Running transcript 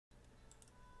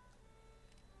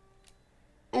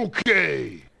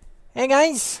Okay. Hey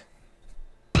guys.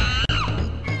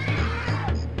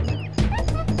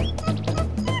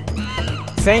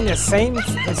 Seeing the same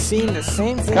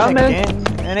thing again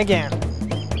and again.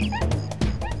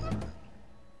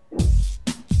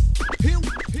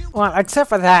 Well, except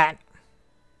for that.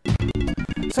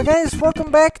 So guys, welcome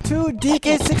back to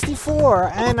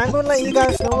DK64, and I'm gonna let you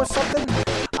guys know something.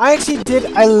 I actually did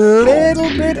a little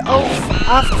bit of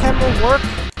off-camera work.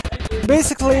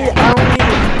 Basically,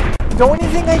 the only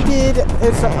thing I did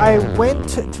is I went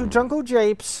to Jungle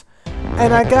Japes,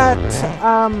 and I got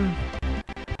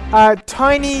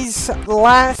Tiny's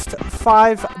last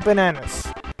 5 bananas.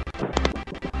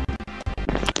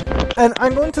 And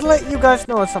I'm going to let you guys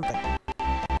know something.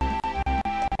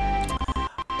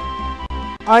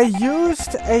 I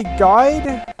used a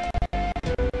guide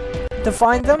to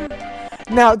find them.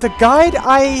 Now, the guide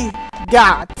I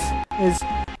got is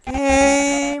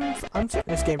I'm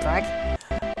setting this game back.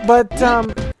 But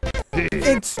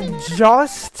it's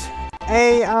just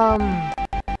a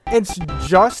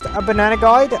banana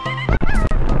guide.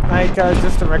 Like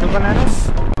just the regular bananas.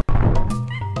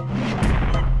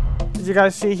 As you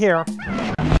guys see here.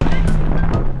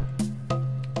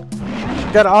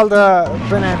 Got all the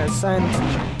bananas, and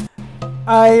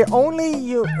I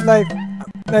only like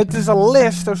there's a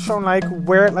list of showing like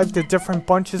where like the different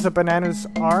bunches of bananas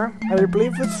are. I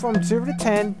believe it's from 0 to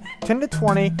 10, 10 to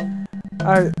 20,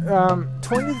 20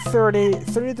 to 30,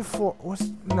 30 to 4.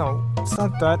 No, it's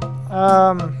not that.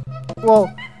 Well,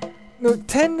 no,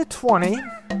 10 to 20,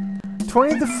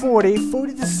 20 to 40,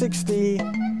 40 to 60,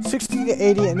 60 to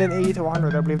 80, and then 80 to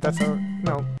 100. I believe that's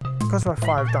no, because about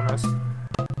 5 dumbass.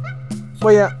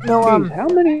 Well, yeah, no, Jeez, how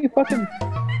many fucking...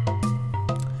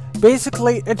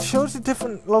 Basically, it shows the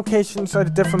different locations of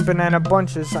the different banana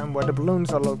bunches and where the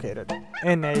balloons are located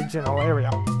in a general area.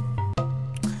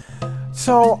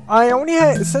 So,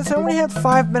 since I only had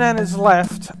 5 bananas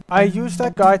left, I used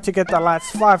that guide to get the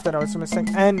last 5 that I was missing,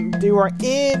 and they were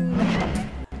in,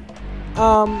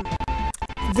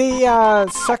 the,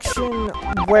 section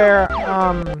where,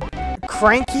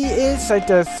 Cranky is, like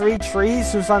the 3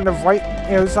 trees, it was on the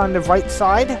right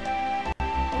side.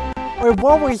 Wait,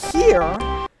 while we're here,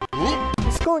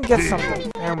 let's go and get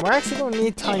something. And we're actually going to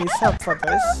need Tiny's help for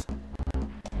this.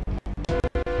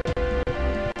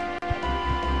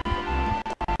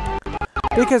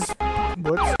 Because,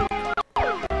 whoops.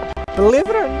 Believe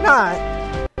it or not,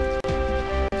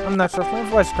 I'm not sure if my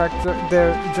voice cracked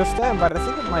there just then, but I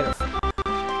think it might have.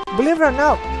 Believe it or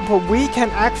not, but we can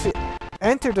actually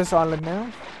enter this island now,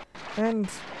 and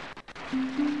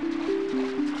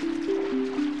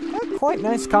got quite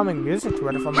nice calming music to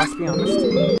it, if I must be honest.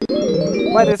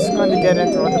 But it's going to get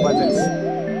interrupted by this.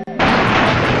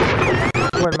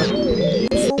 Wait a minute.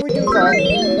 Before we do that,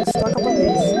 let's talk about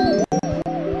these.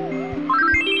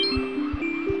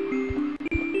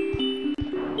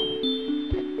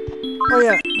 Oh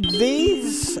yeah,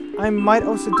 these I might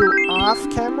also do off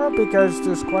camera because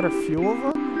there's quite a few of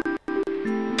them.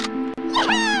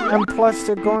 And plus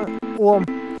they're going, well,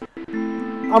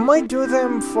 I might do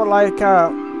them for like,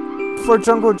 for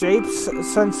Jungle Japes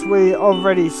since we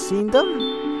already seen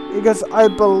them. Because I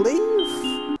believe,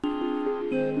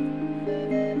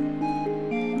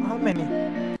 how many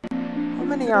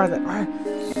are there?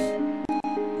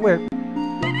 Where?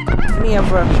 Let me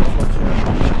have a look here.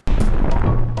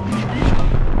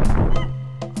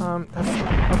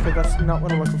 That's not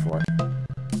what I'm looking for.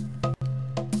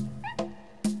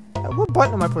 What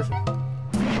button am I pushing?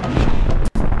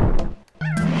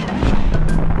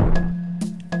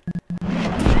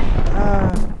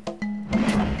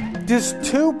 There's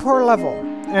 2 per level,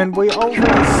 and we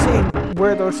already seen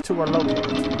where those 2 are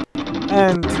located.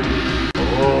 And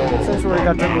since we already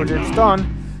got Jungle Japes done,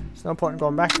 there's no point in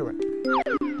going back to it.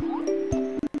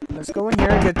 Let's go in here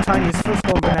and get Tiny's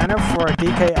physical banana for a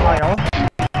DK Isle.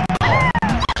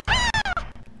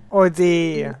 Or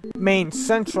the main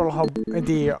central hub,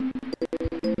 the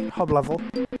hub level.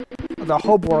 The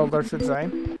hub world, I should say.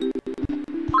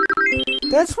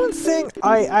 That's one thing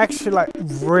I actually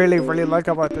really like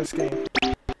about this game.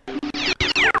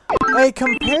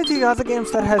 Compared to the other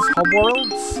games that has hub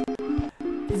worlds,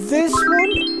 this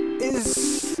one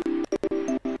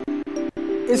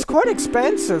is quite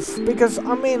expensive because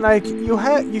I mean, like you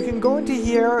can go into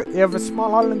here. You have a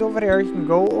small island over there. You can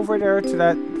go over there to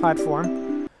that platform.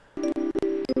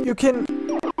 You can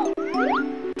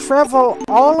travel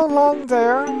all along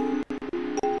there.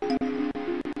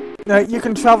 You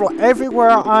can travel everywhere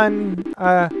on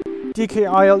DK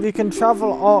Isle. You can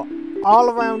travel all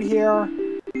around here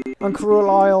on Cruel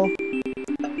Isle.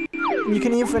 You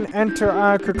can even enter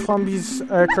Kerclumpsy's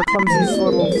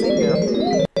little thing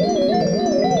here.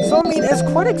 So I mean, it's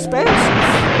quite expensive.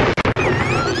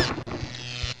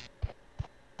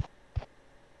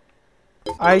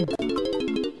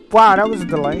 Wow, that was a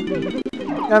delay.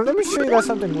 Now let me show you guys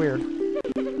something weird.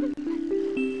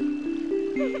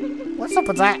 What's up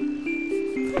with that?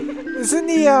 It's in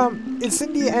the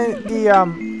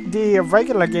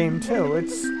regular game too.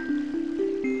 It's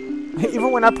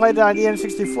even when I played it on the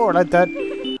N64, that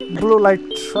blue like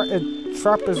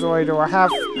trapezoid or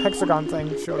half hexagon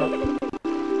thing showed up.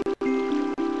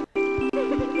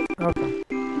 Okay.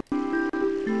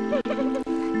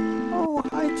 Oh,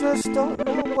 I just don't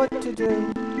know what to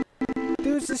do.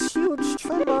 There's this huge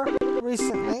tremor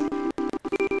recently,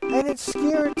 and it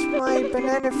scared my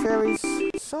banana fairies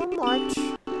so much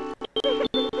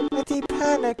that they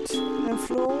panicked and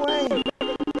flew away.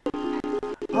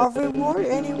 I'll reward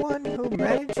anyone who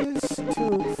manages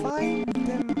to find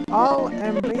them all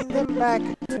and bring them back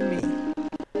to me.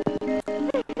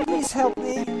 Please help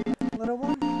me, little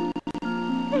one.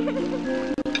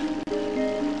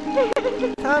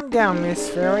 Calm down, Miss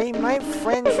Fairy. My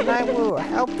friends and I will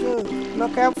help you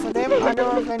look out for them on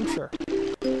our adventure.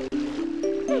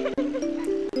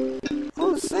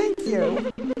 Oh, thank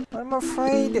you. But I'm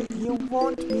afraid you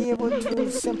won't be able to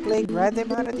simply grab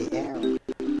them out of the air.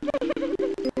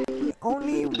 The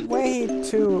only way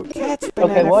to catch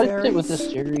banana what fairies is it with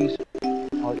this series?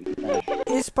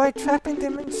 is by trapping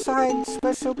them inside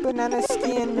special banana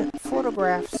skin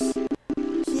photographs.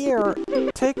 Here,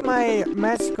 take my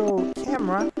magical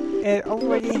camera. It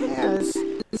already has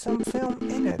some film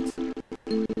in it.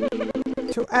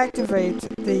 To activate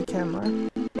the camera,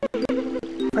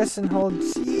 press and hold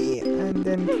C and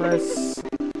then press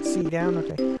C down.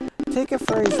 Okay. Take a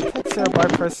fairy's picture by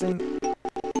pressing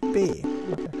B.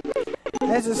 Okay.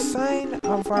 As a sign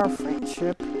of our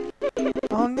friendship,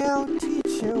 I'll now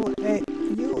teach you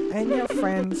and your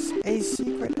friends a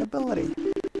secret ability.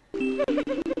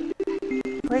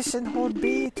 Press and hold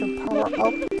B to power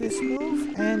up this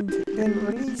move, and then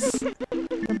release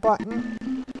the button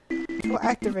to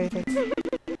activate it.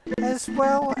 As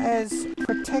well as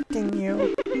protecting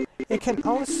you, it can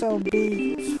also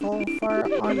be useful for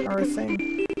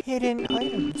unearthing hidden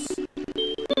items.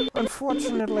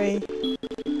 Unfortunately,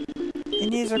 it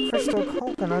needs a crystal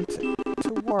coconut to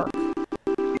work,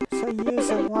 so use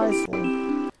it wisely.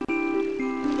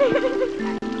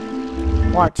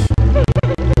 Watch.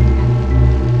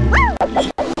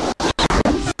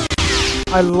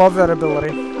 I love that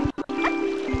ability.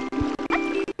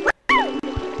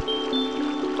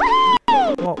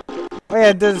 Whoa. Oh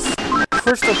yeah, there's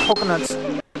crystal coconuts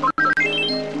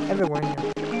everywhere in here.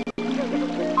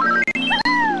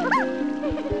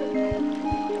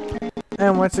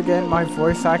 And once again, my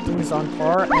voice acting is on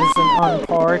par. As an on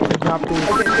par could not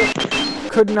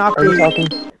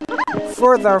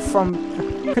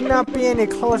be any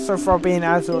closer from being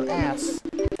absolute ass.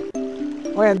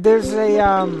 Oh yeah, there's a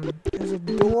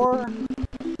door.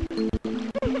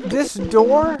 This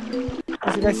door,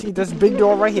 as you guys see, this big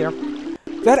door right here,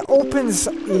 that opens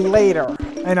later,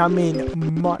 and I mean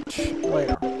much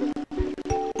later.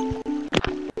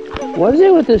 What is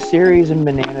it with this series of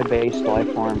banana-based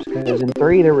life forms? Because in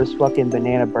 3 there was fucking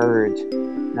banana birds.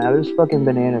 Now there's fucking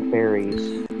banana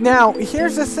fairies. Now,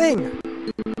 here's the thing.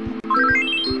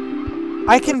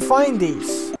 I can find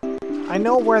these. I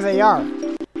know where they are.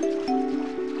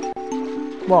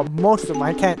 Well, most of them.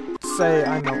 I can't say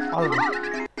I know all of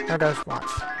them. Now guys,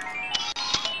 watch.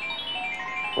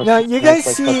 Now you guys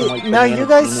see. Now you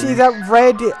guys see that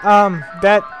red.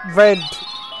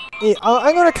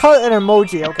 I'm gonna call it an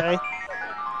emoji, okay?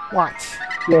 Watch.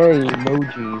 Yay,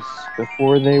 emojis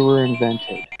before they were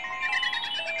invented.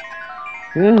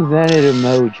 Who invented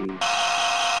emojis?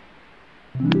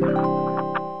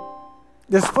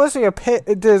 There's supposed to be a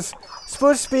there's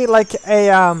supposed to be like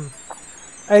a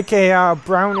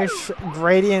brownish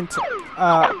gradient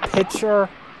picture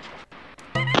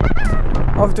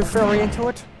of the fairy into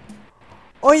it.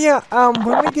 Oh yeah,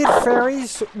 when we get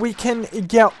fairies, we can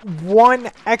get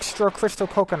 1 extra crystal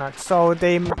coconut, so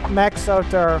they max out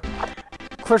their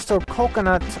crystal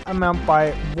coconut amount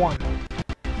by 1,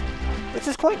 which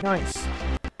is quite nice.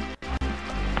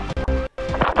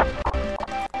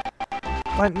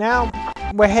 But now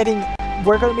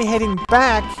we're gonna be heading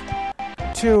back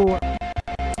to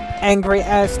Angry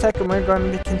Aztec, and we're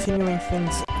gonna be continuing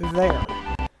things there.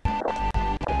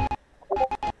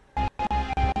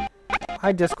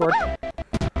 Hi, Discord.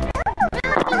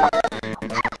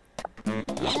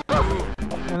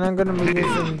 And I'm gonna be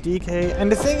using DK.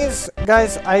 And the thing is,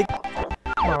 guys, I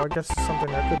guess it's something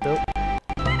I could do.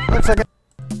 1 second.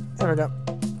 There we go.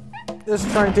 Just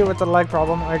trying to deal with the lag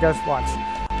problem. I guess watch.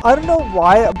 I don't know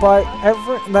why, but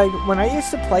when I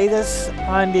used to play this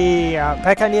on the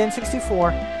back on the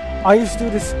N64, I used to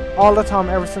do this all the time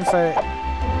ever since I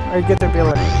get the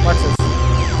ability. Watch this.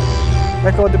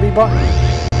 Let go of the B button,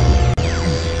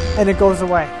 and it goes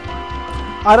away.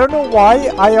 I don't know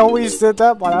why I always did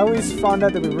that, but I always found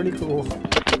that to be really cool.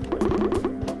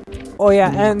 Oh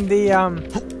yeah, and the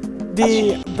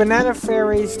banana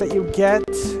fairies that you get,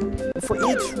 for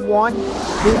each one,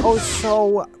 they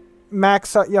also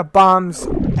max out your bombs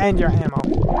and your ammo.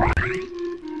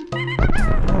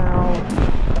 Now,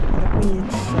 let me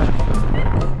check.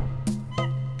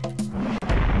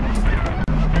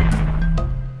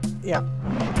 Yeah.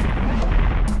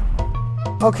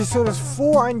 Okay, so there's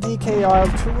 4 in DKR,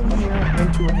 2 in here,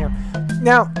 and 2 in here.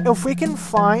 Now, if we can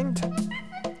find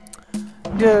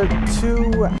the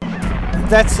 2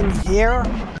 that's in here,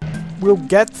 we'll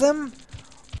get them.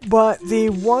 But the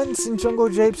ones in Jungle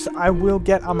Japes, I will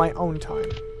get on my own time.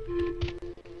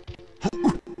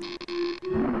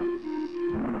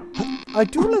 I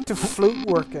do like the flute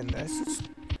work in this. It's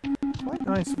quite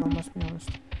nice, if I must be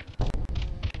honest.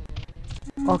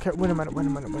 Okay, wait a minute.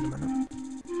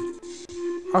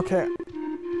 Okay.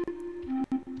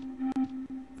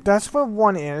 That's where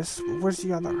one is. Where's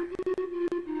the other?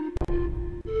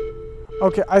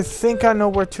 Okay, I think I know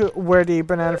where the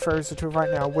banana fairies are to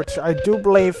right now, which I do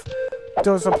believe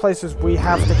those are places we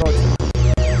have to go to.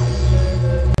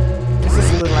 This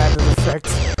is a little added effect.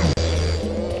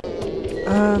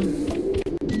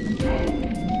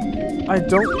 I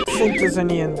don't think there's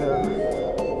any in there.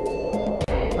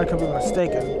 I could be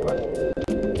mistaken, but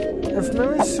if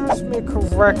memory serves me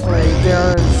correctly,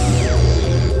 there's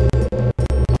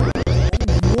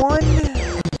one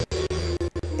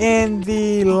in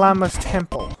the Llama's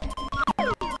Temple.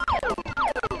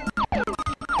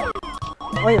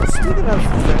 Oh yeah, speaking of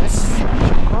this,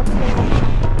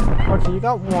 okay, you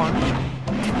got 1.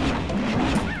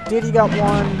 Diddy got 1,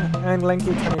 and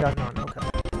Linky 20 got none.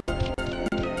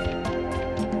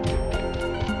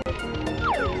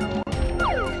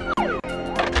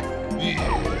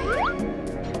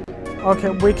 Okay,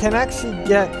 we can actually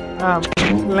get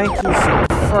Linky's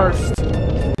first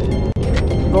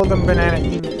golden banana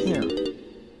in here.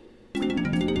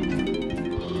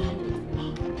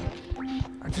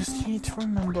 I just need to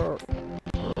remember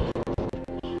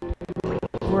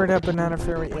where that banana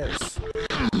fairy is.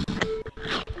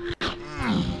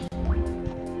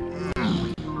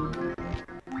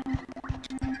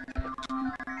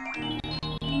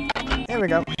 There we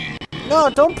go. No,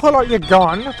 don't pull out your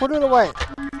gun. Put it away.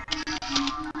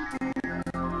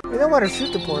 You don't want to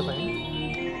shoot the poor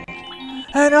thing.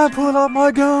 And I pull out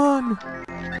my gun!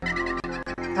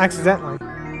 Accidentally.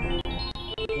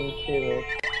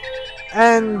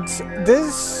 And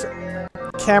this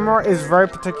camera is very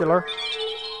particular.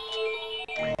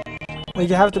 Like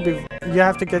you have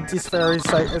to get these fairies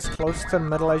like as close to the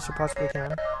middle as you possibly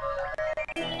can.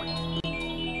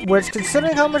 Which,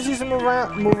 considering how much these move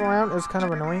around, is kind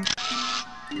of annoying.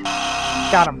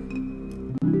 Got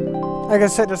him. Like I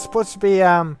said, they're supposed to be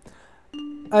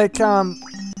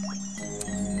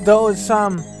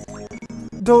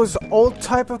those old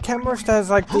type of cameras that has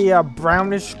like the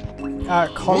brownish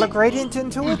color gradient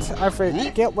into it. I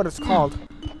forget what it's called.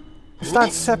 It's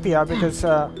not sepia because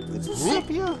is it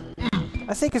sepia?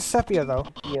 I think it's sepia though.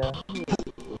 Yeah.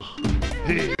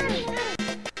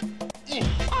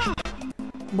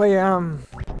 But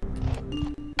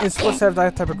it's supposed to have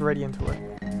that type of gradient to it.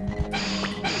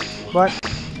 But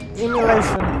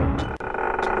emulation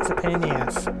is a pain in the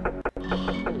ass.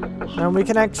 And we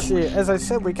can actually, as I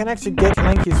said, we can actually get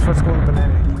Linky's first golden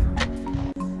banana.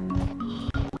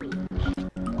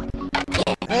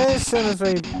 As soon as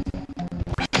we...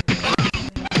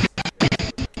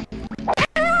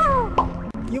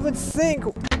 You would think...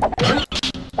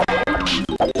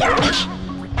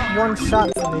 one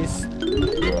shot from these.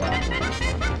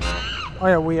 Oh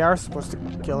yeah, we are supposed to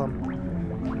kill him.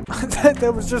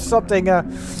 That was just something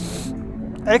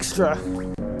extra.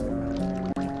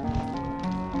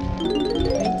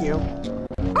 Thank you.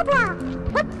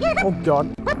 Oh god.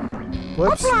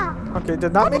 Whoops. Okay,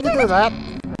 did not mean to do that.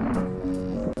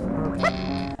 Okay.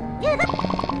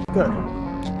 Good.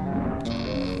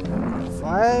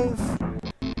 5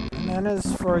 bananas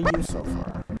for you so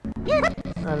far.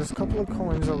 Now there's a couple of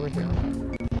coins over here.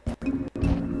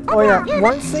 Oh yeah,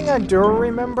 one thing I do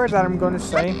remember that I'm going to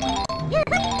say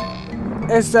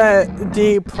is that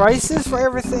the prices for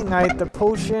everything, like the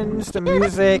potions, the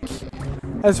music,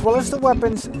 as well as the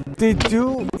weapons, they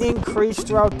do increase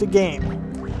throughout the game.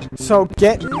 So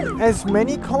getting as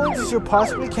many coins as you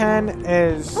possibly can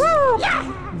is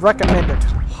recommended.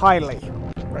 Highly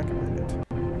recommended.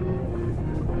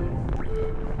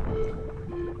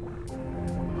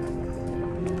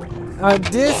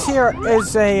 This here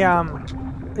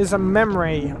is a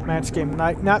memory match game.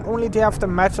 Like, not only do you have to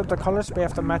match up the colors, but you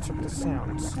have to match up the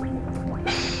sounds.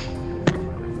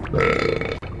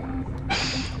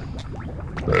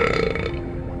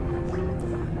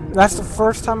 That's the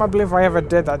first time I believe I ever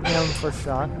did that nail first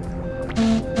shot.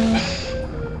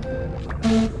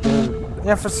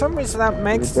 Yeah, for some reason that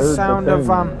makes the sound of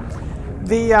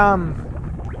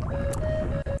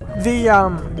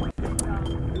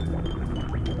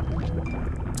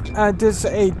there's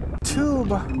a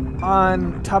tube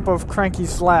on top of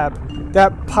Cranky's lab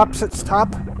that pops its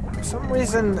top. For some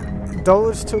reason,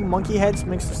 those two monkey heads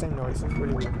makes the same noise. It's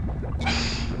really weird.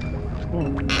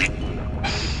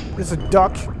 There's a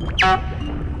duck. Crap.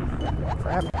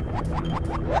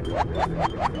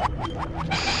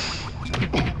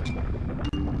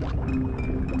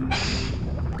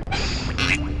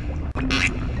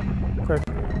 Good.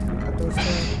 Got those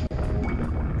things.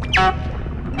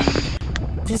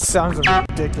 These sounds are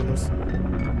ridiculous.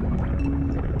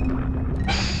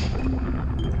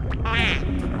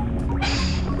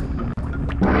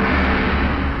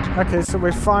 Okay, so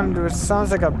we found it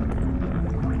sounds like a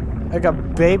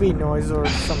baby noise or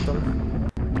something.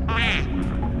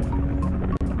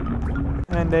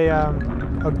 And a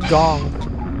gong.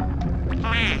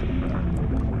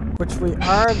 Which we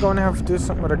are going to have to do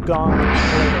something with a gong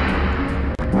later.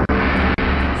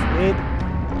 Sweet.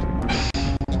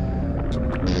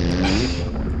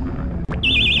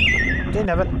 Didn't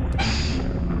have it.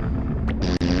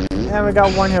 And we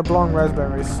got one here blowing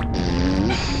raspberries.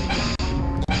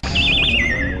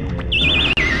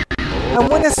 And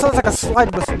when it sounds like a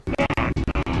slide whistle.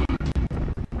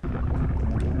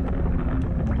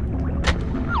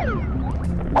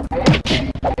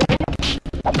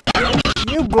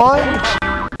 You blind?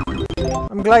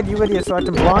 I'm glad you idiots are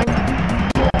acting blind.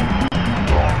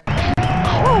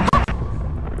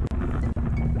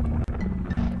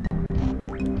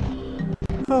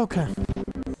 Okay.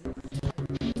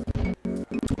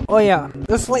 Oh yeah,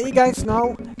 just to let you guys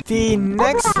know, the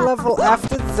next level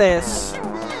after this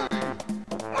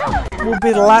will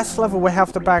be the last level we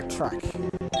have to backtrack.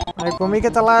 Like, when we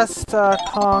get the last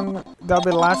Kong, that'll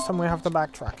be the last time we have to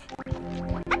backtrack.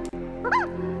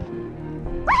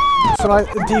 So,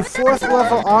 like, the 4th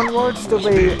level onwards, there'll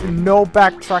be no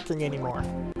backtracking anymore.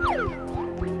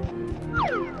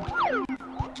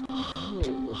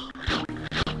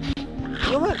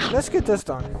 You know what? Let's get this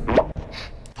done.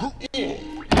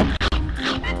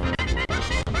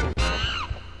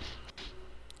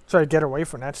 Try to get away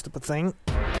from that stupid thing.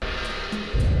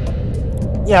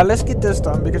 Yeah, let's get this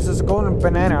done because there's a golden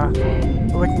banana.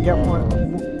 We can get one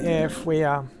if we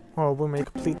when we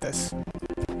complete this.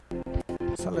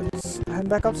 So let's head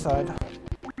back outside.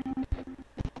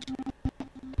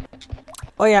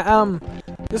 Oh yeah,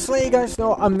 just to let you guys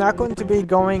know, I'm not going to be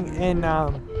going in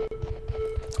I'm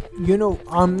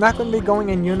not going to be going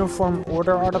in uniform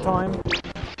order all the time.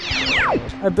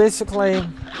 I basically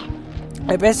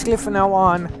from now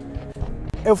on,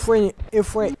 if we're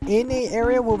in the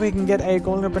area where we can get a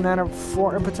golden banana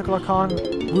for a particular con,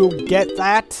 we'll get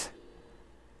that.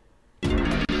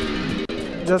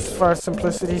 Just for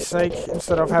simplicity's sake,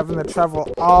 instead of having to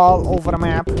travel all over the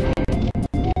map.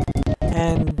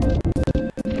 And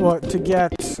well, to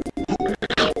get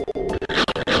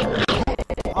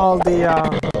all the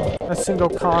a single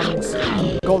Kong's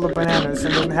golden bananas,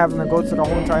 and then having to go to the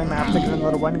whole entire map to get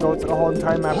another one, go to the whole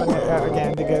entire map and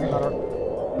again to get another.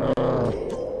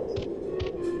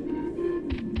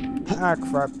 Ah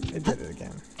crap, it did it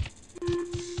again.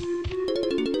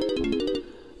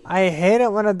 I hate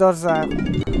it when it does that.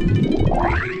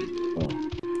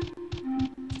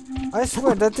 I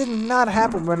swear that did not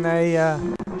happen when I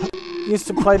used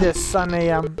to play this on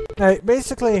a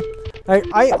basically, like,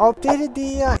 I updated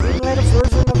the emulator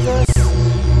version of this,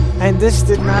 and this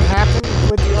did not happen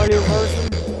with the earlier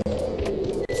version.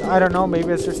 So I don't know,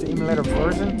 maybe it's just the emulator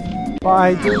version. But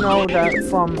I do know that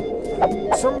from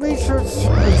some research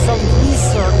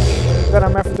that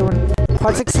I'm after doing,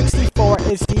 Project 64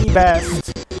 is the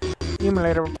best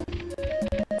emulator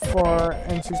for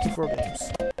N64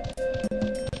 games.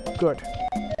 Good.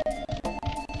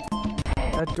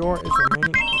 That door is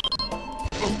remaining.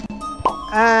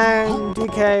 And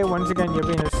DK, once again, your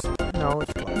Venus. No,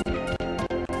 it's closed.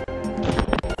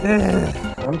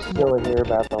 I'm still here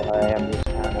about the lie. I'm just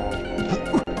kind of.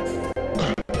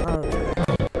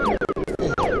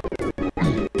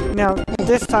 Now,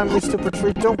 this time, we stupid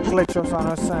tree, don't glitch us on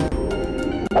us.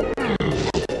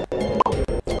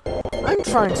 I'm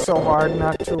trying so hard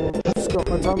not to scope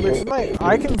my tongue, because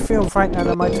I can feel right now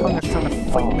that my tongue is trying to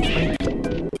fight with me.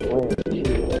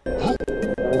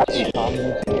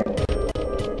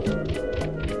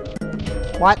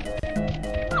 What?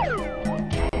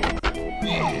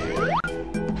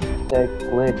 Said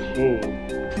glitchy.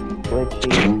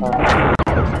 Glitchy Kong.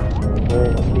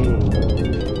 Glitchy.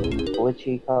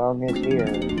 Glitchy Kong is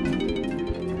here.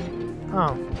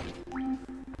 Oh.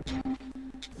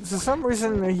 For some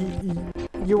reason,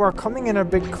 you are coming in a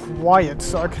bit quiet,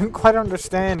 so I couldn't quite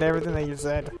understand everything that you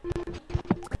said.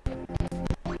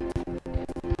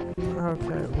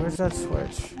 Okay, where's that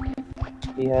switch?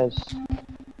 He has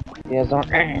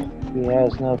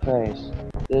no face.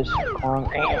 This Kong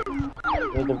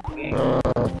with a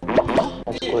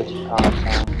that's glitchy Kong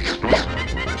sound.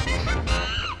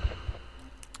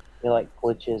 He like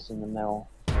glitches in the middle.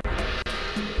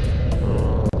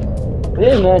 We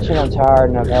didn't mention I'm tired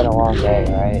and I've had a long day,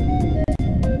 right?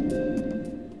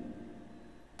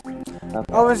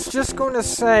 Okay. I was just going to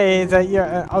say that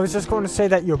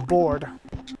you're bored.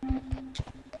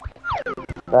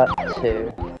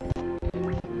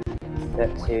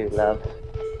 That too, love.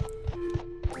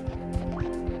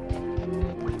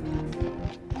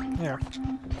 Yeah.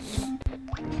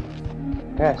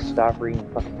 I gotta stop reading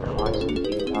fucking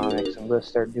Constantine comics. I'm gonna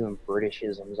start doing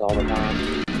Britishisms all the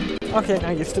time. Okay, now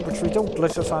you stupid tree, don't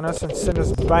glitch us on us and send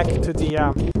us back to the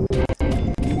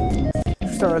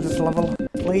start of this level,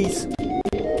 please.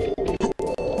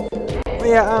 But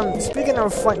yeah, speaking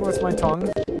of fighting with my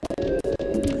tongue,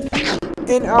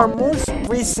 in our most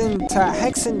recent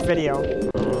Hexen video,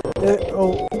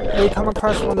 we come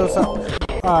across one of those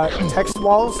text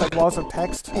walls, like walls of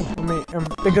text,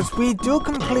 because we do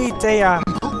complete a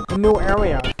new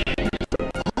area.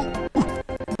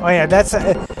 Oh yeah, that's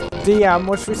the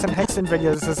most recent Hexen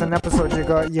videos is an episode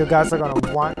you guys are gonna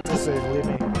want to see, believe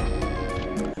me.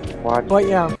 Watch. But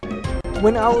yeah,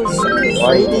 when I was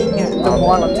reading the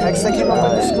wall of text that came up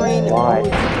on the screen,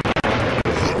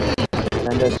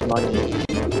 send us money.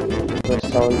 Let's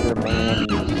sell your man.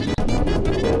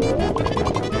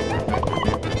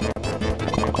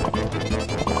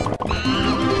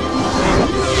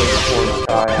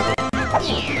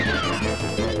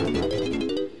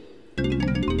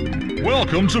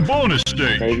 Welcome to bonus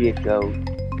stage. Maybe a goat.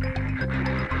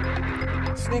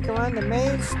 Sneak around the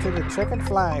maze to the checkered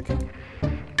flag.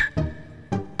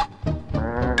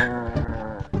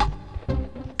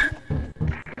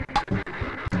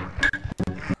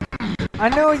 I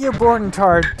know you're bored and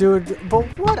tired, dude,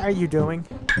 but what are you doing?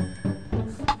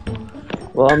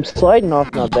 Well, I'm sliding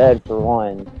off my bed for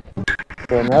one.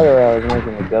 For another, I was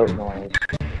making a goat noise.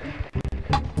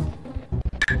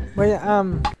 But yeah,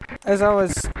 as I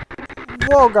was...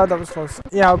 Whoa, God, that was close.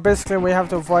 Yeah, basically we have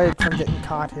to avoid from getting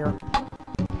caught here.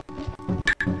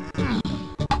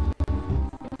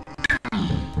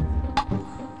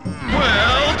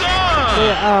 Well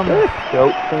done! Yeah,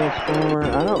 Goat transformer?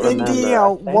 I don't in remember.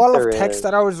 the wall of text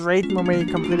that I was reading when we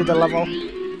completed the level,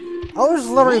 I was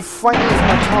literally fighting with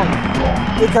my tongue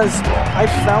because I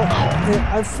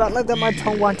felt like that my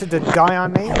tongue wanted to die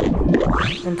on me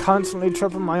and constantly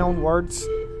tripping my own words.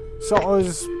 So I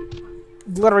was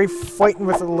literally fighting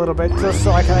with it a little bit just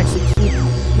so I can actually keep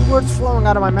the words flowing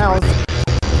out of my mouth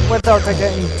without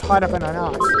getting tied up in a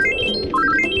knot.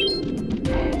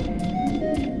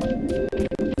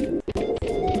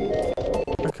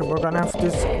 Okay, we're gonna have to do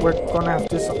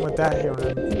something with that here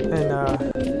in a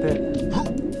bit.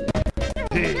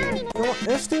 You know what,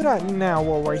 let's do that now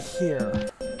while we're here.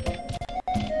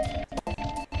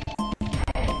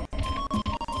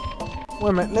 Wait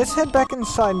a minute, let's head back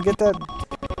inside and get that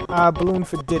balloon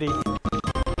for Diddy.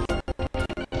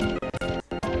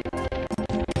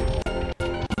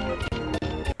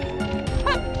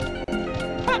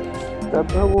 The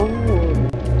balloon!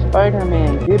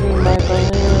 Spider-Man, give me my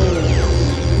balloon!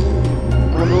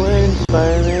 My balloon,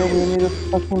 Spider-Man, give me the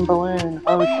fucking balloon!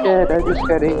 Oh shit, I just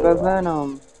got ate by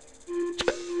Venom!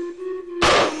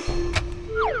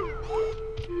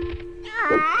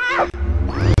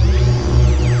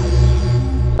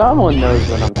 Someone knows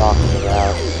what I'm talking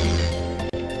about.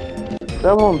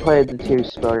 Someone played the two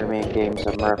Spider-Man games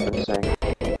I'm referencing.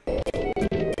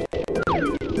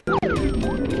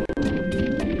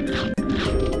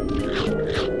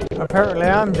 Apparently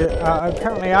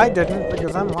I didn't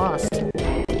because I'm lost.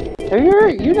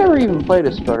 You never even played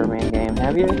a Spider-Man game,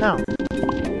 have you? No.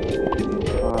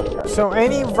 Okay. So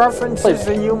any references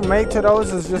that you make to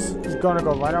those is gonna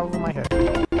go right over my head.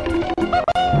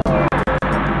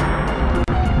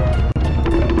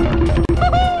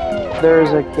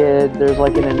 There's a kid, there's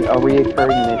like a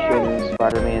reoccurring mission in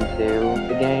Spider-Man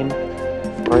 2, the game,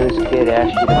 where this kid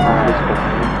asked you to find his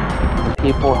balloon.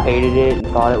 People hated it and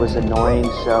thought it was annoying,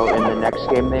 so in the next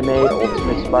game they made,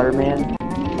 Ultimate Spider-Man,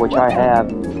 which I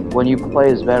have, when you play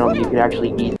as Venom, you can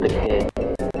actually eat the kid.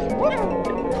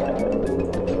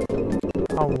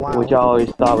 Wow. which I always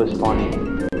thought was funny.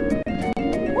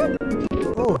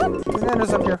 Oh,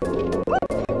 bananas up here.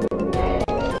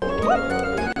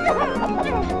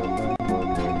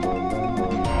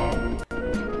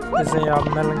 There's a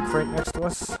melon crate next to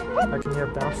us. I can hear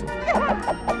it bouncing. I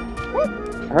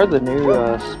heard the new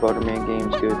Spider-Man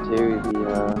game's good too.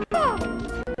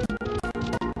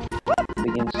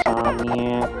 The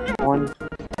Insomniac one.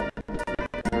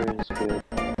 It is good.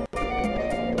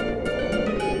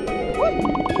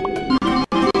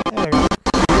 There you go.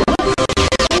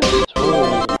 It's really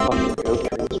a fucking goat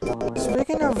transformer.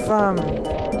 Speaking of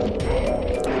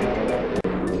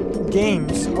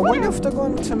games, I wonder if they're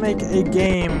going to make a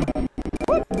game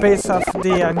based off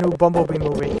the new Bumblebee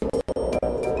movie.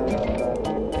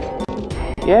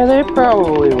 Yeah, they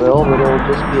probably will, but it'll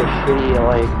just be a shitty,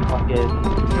 like, fucking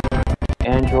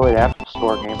Android Apple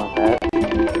Store game, I bet.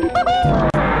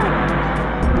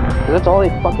 'Cause that's all they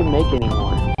fucking make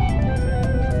anymore.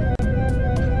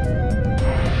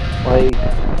 Like,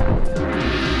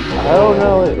 I don't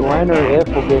know when or if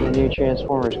we'll get a new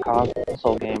Transformers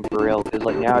console game for real, because,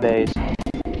 like, nowadays,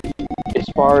 as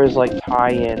far as, like,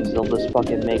 tie-ins, they'll just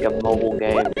fucking make a mobile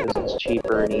game because it's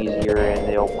cheaper and easier, and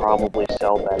they'll probably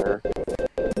sell better.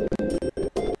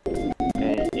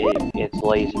 It's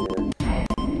lazier.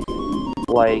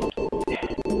 Like,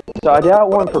 so I doubt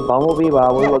one for Bumblebee, but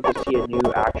I would love to see a new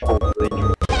actual good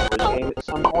Transformers game at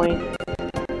some point.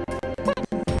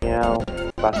 You know,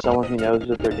 by someone who knows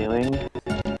what they're doing.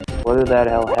 Whether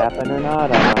that'll happen or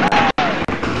not, I don't know.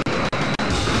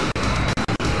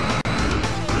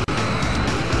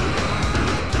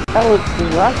 Hell, is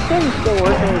Rocksteady still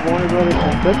working with Warner Brothers?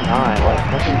 It's good time. Like,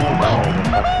 nothing more than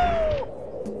a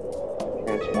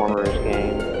Transformers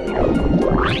game.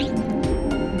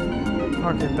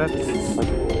 Okay, that's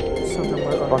something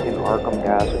we're going Fucking Arkham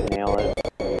guys would nail it.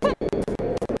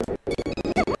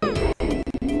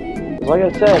 Like I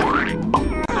said,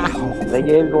 they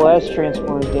gave the last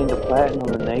Transformers game to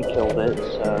Platinum and they killed it,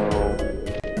 so...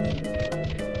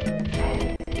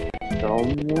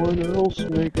 Someone else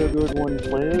make a good one,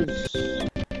 please.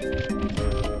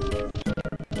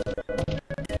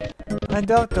 I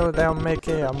doubt though they'll make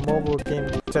a mobile game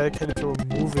dedicated to a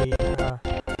movie,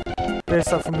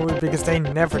 based off a movie, because they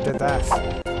never did that.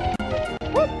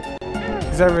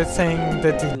 Because everything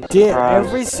that they did,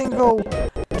 every single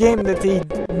game that they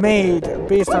made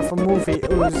based off a movie,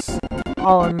 it was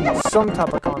on some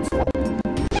type of console.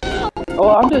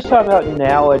 Oh, I'm just talking about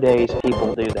nowadays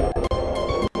people do that.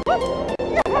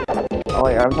 Oh,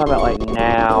 wait, I'm talking about like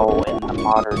now in the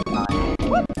modern time.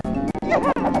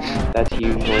 That's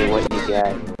usually what you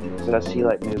get. So I see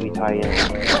like movie tie-ins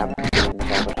happen all the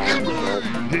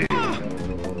time.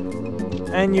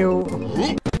 And you,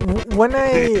 when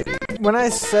I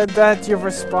said that, you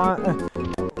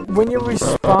when you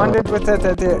responded with it,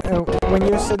 that when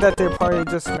you said that they probably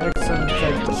just make some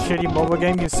like shitty mobile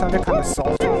game, you sounded kind of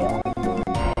salty.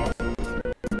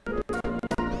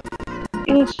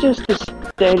 It's just the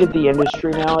state of the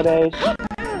industry nowadays.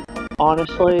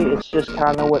 Honestly, it's just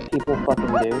kind of what people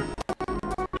fucking do.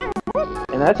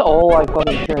 And that's all like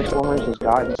fucking Transformers has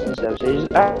gotten since those days.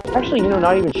 Actually, you know,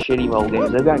 not even shitty mobile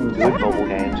games. They've gotten good mobile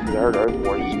games. Because I heard Earth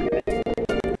Wars is good.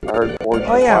 I heard Forge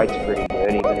Fight's pretty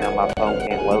good, even though my phone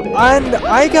can't load it. And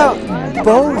I got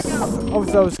both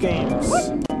of those games.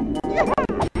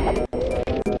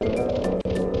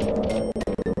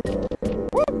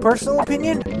 Personal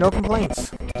opinion, no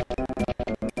complaints.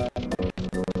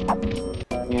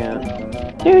 Yeah.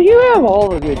 Dude, you have all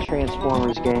the good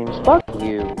Transformers games. Fuck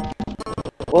you.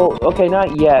 Well, okay,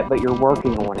 not yet, but you're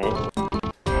working on it.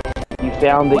 You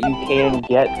found that you can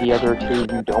get the other two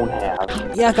you don't have.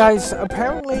 Yeah, guys.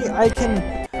 Apparently, I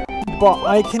can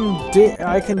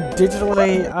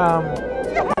digitally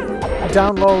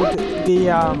download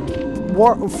the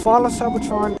Fall of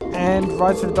Cybertron and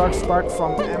Rise of the Dark Spark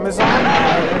from Amazon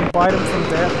and buy them from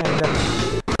there, and then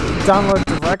download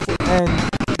directly and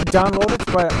download it.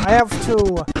 But I have to.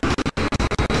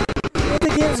 The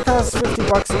games cost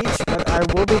 $50 each, but I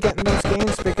will be getting those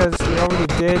games because we already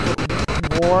did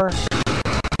War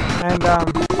and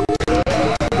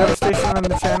Devastation on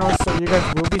the channel, so you guys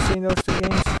will be seeing those two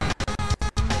games.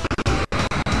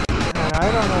 And I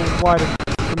don't know why the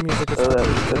music is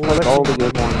that's like all the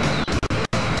good ones.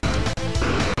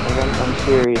 Like, I'm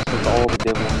serious, it's all the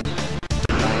good ones.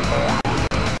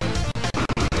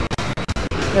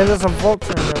 Yeah, there's a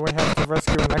vulture in there we have to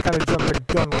rescue, and I kind of jumped the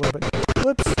gun a little bit.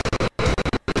 Whoops.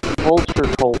 Vulture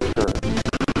culture.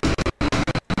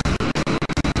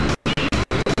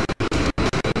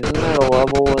 Isn't that a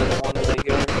level in one of the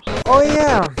games? Oh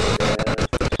yeah!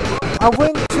 I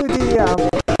went to the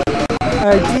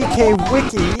DK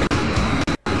Wiki,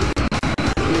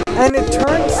 And it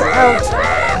turns out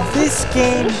this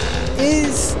game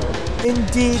is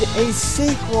indeed a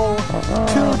sequel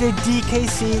to the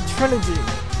DKC trilogy.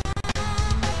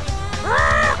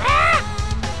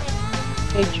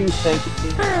 Made you think.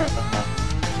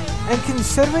 And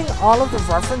considering all of the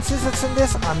references that's in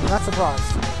this, I'm not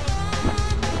surprised.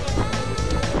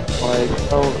 Like,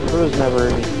 oh, there was never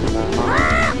anything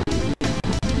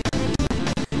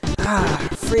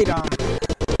Freedom.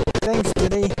 Thanks,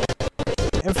 Diddy.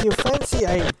 If you fancy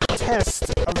a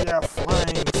test of your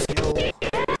flying skill,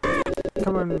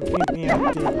 come and meet me at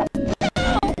the...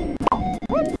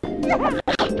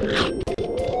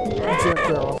 Jerk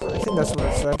girl. I think that's what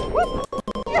it said.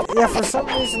 Yeah, for some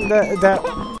reason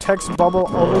that text bubble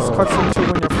always cuts into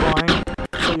when you're flying,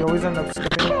 so you always end up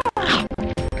skipping it.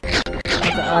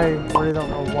 Okay, I really don't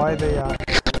know why that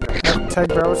tag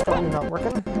barrel is probably not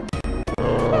working.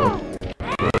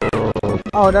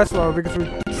 Oh, that's why, because we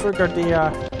triggered the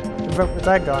event with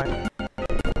that guy.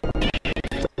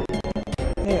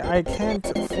 Hey, I can't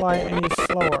fly any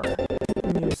slower,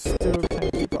 and you still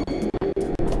can't keep up.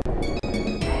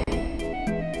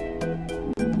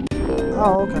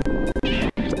 Oh, okay.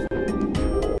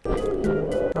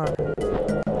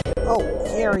 Oh,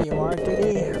 here you are,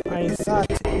 Diddy. I thought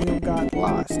you got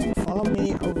lost. Follow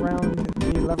me around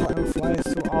the level and fly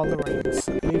through all the rings.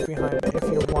 Leave behind if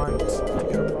you want to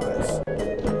get a prize.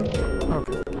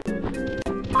 Okay.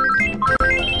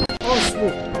 Oh,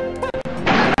 sweet.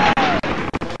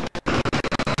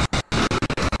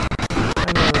 I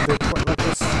know they quite like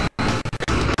this.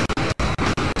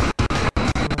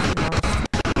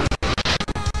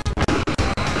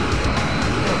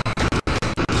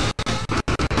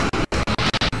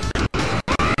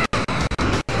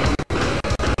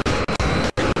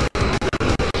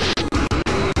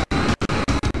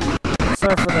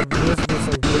 Sorry for the music being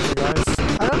so glitchy, guys.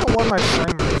 I don't know why my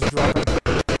frame rate is dropping.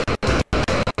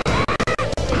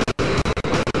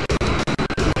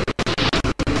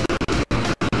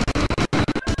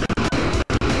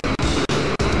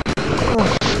 Oh.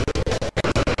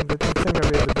 I didn't think I'd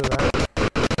be able to do that.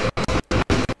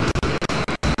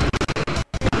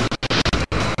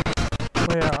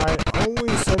 Oh yeah, I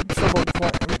always had trouble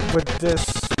with this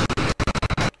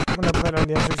when I played on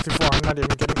the N64. I'm not even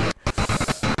kidding.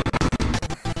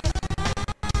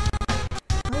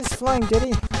 Flying,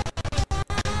 Diddy.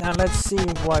 Now let's see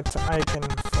what I can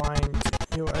find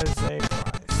you as a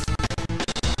prize.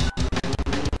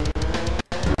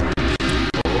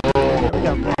 Here we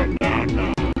go.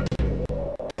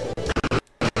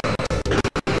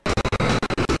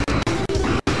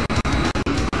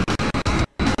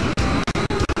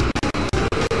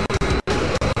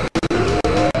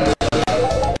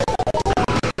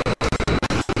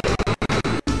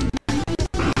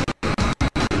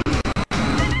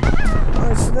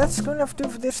 That's good enough to do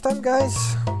for this time,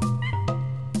 guys.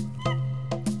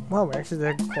 Well, we actually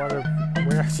did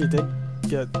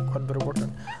get quite a bit of work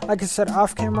done. Like I said,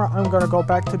 off camera, I'm gonna go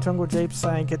back to Jungle Japes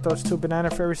and get those 2 banana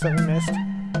fairies that we missed.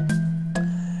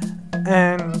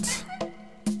 And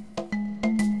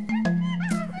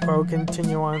we'll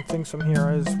continue on things from here,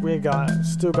 as we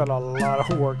still got a lot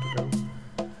of work to do.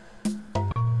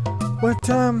 But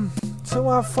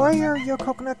so fire your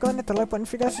coconut gun at the like button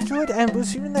if you guys enjoyed, and we'll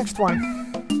see you in the next one.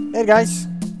 Hey guys.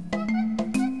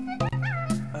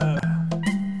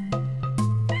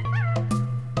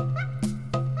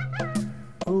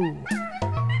 Ooh.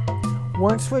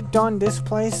 Once we're done this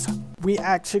place, we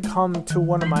actually come to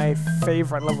one of my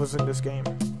favorite levels in this game.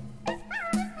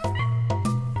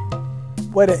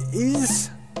 What it is,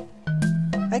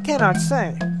 I cannot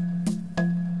say.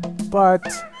 But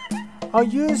I'll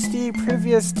use the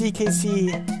previous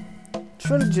DKC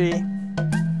trilogy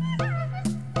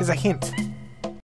as a hint.